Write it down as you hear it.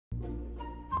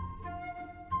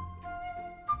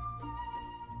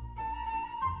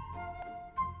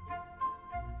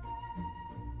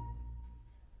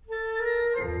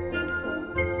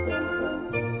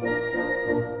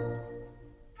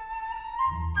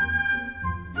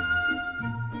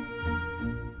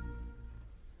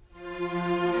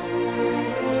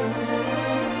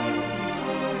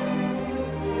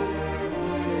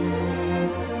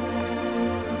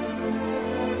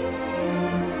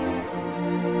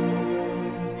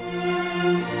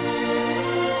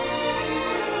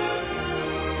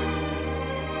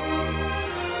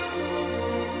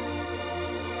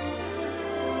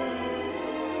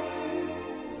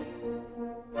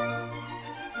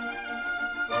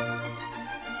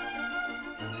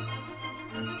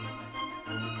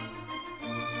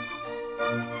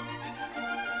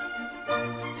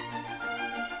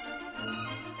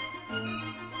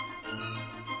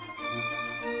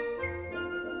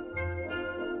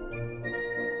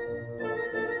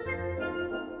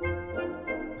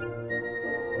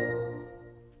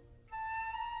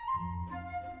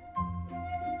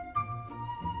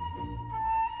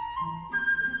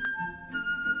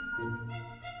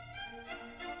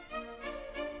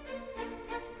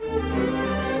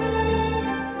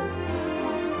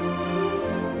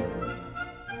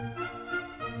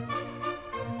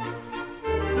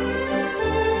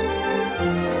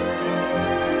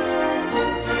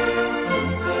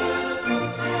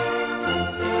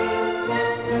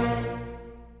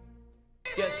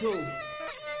who?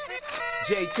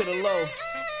 J to the low,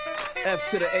 F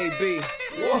to the AB.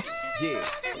 Whoa, yeah,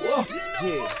 whoa,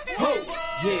 yeah, ho,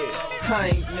 yeah. I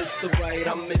ain't Mr. Right,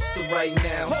 I'm Mr. Right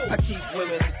now. I keep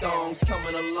women in thongs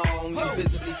coming along.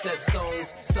 Invisibly set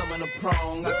stones, some in a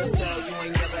prong. I can tell you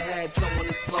ain't never had someone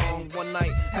this long. One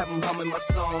night, have them humming my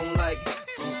song like.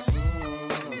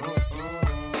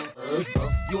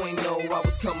 You ain't know I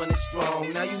was coming in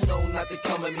strong. Now you know not to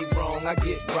come at me wrong. I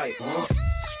get right.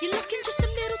 You're looking just a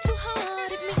little too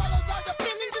hard at me.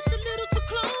 Standing just a little too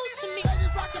close to me.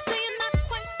 You're saying not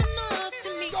quite enough to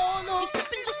me. You're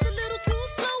sipping just a little too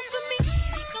slow for me.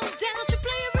 No doubt you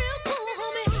play it real cool,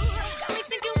 homie. Got me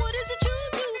thinking, what is it you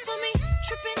do for me?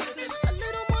 Tripping a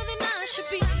little more than I should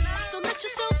be. So let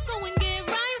yourself go and get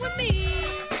right with me.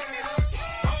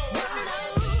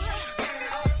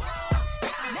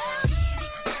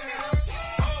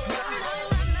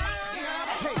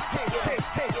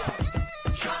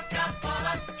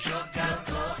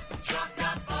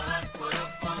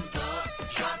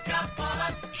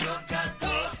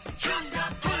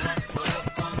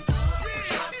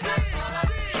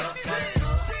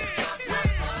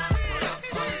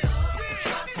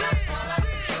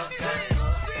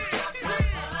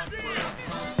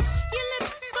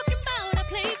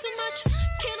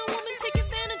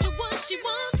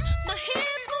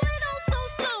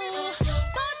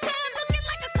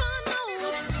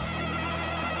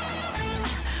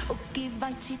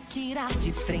 Te tirar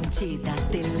de frente da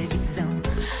televisão,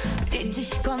 te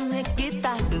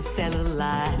desconectar do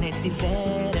celular nesse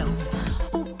verão.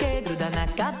 O que gruda na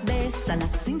cabeça, na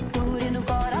cintura e no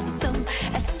coração?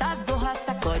 Essa zorra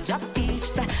sacode a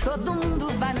pista, todo mundo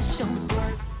vai no chão.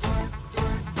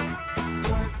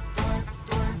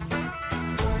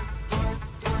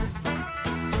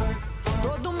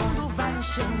 Todo mundo vai no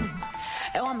chão.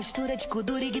 É uma mistura de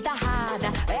kuduro e guitarrada.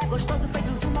 É gostoso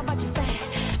feito zumba, bate fé.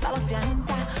 Balance a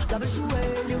anta, dobra o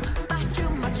joelho, parte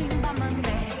uma timba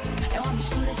mané. É uma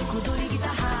mistura de kuduro e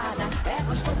guitarrada. É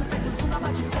gostoso feito zumba,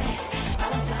 bate fé.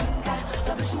 Balance a anta,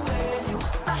 dobra o joelho,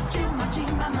 parte uma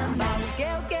timba mané. O que,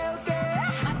 o que, o que?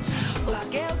 O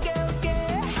que, o que, o que?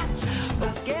 O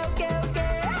que, o que, o que?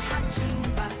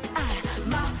 Matimba,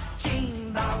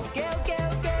 matimba. O que, o que,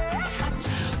 o que?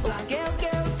 O que, o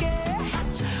que, o que?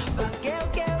 O que, o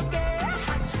que, o que?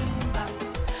 Matimba,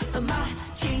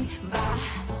 matimba.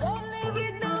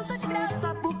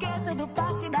 Do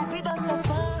passe da vida sou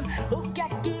fã. O que é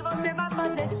que você vai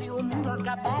fazer se o mundo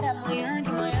acabar amanhã de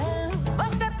manhã?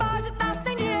 Você pode estar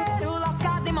sem dinheiro,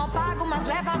 lascado e mal pago, mas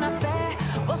leva na fé.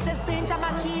 Você sente a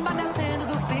matimba descendo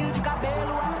do fio de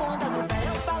cabelo à ponta do pé.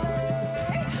 Eu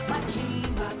falei,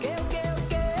 matimba, que, o que?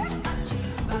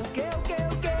 Matimba, o que, o que,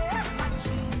 o que?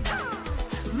 Matimba,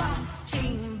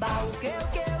 matimba, o que, o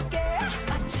que, o que?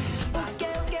 Matimba, o que,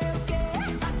 o que, o que?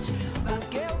 Matimba, o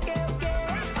que, o que, o que?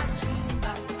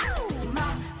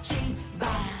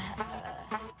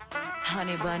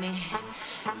 Honey Bunny,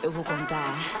 eu vou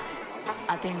contar.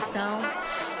 Atenção.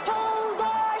 1,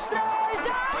 2, 3,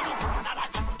 Todo mundo na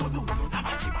matimba. Todo mundo na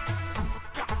matimba.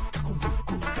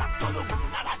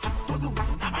 Todo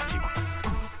mundo na matimba.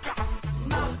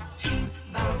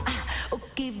 O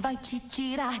que vai te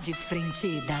tirar de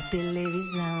frente da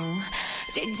televisão?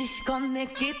 Te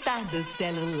desconectar do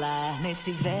celular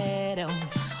nesse verão.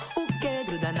 O que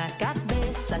gruda na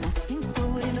cabeça, na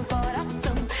cintura e no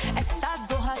coração? Essa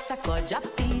zorra sacode a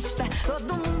pista,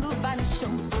 todo mundo vai no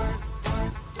chão.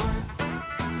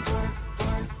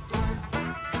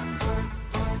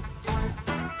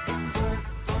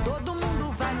 Todo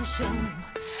mundo vai no chão.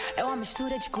 É uma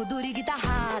mistura de kuduro e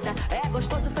guitarrada. É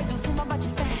gostoso feito zumba, bate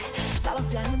fé.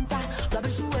 Balance a anta, dobra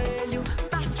o joelho,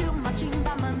 parte uma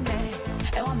timba mané.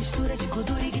 É uma mistura de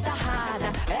kuduro e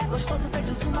guitarrada. É gostoso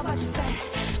feito zumba, bate fé.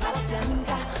 Balance a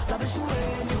anta, dobra o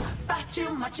joelho, parte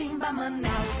uma timba mané.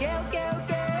 O que, o que, o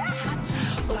que?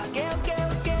 O que, o que,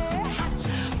 o que?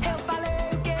 Eu falei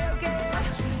o que, o que?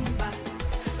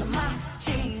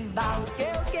 Matimba, o que,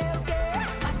 o que, o que?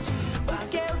 O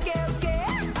que, o que, o que?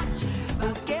 O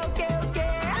que, o que, o que?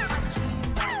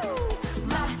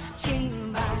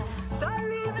 Matimba. Sou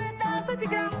livre, dança de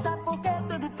graça, porque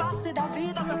tudo passe da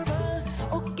vida sou fã.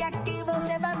 O que é que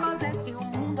você vai fazer se o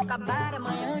mundo acabar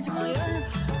amanhã de manhã?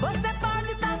 Você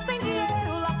pode estar sem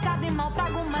dinheiro, lascado e mal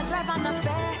pago, mas leva na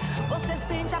fé. Você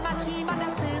sente a matimba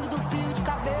descendo do fio de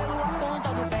cabelo à ponta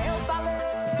do pé. Eu falei,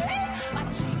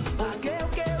 matimba, o que, o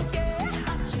que, o que?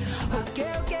 O que,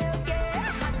 o que, o que?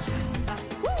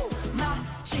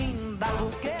 Matimba, o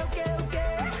que, o que, o que?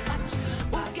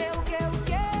 O que, o que, o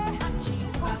que?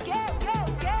 O que, o que,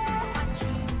 o que?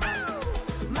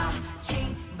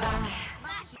 Matimba.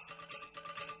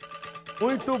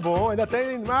 Muito bom, ainda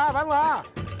tem. Ah, vai lá!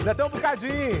 Ainda tem um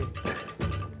bocadinho.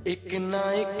 एक ना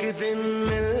एक दिन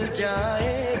मिल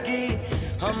जाएगी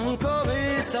हमको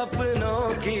भी सपनों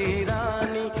की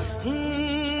रानी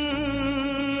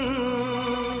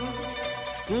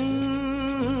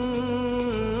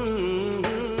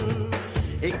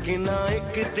एक ना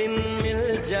एक दिन मिल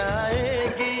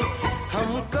जाएगी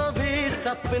हमको भी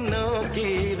सपनों की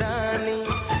रानी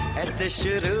ऐसे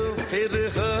शुरू फिर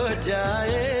हो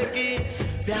जाएगी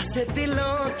प्यासे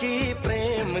दिलों की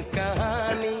प्रेम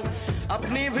कहानी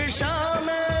अपनी भी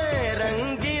शामें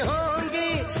रंगी होंगी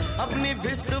अपनी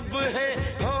भी सुबह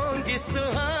होंगी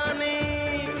सुहानी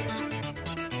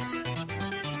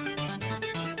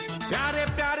प्यारे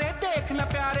प्यारे देखना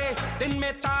प्यारे दिन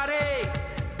में तारे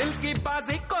दिल की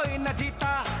बाजी कोई न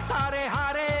जीता सारे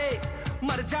हारे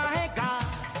मर जाएगा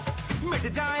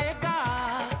मिट जाएगा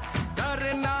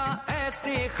करना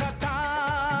ऐसी खता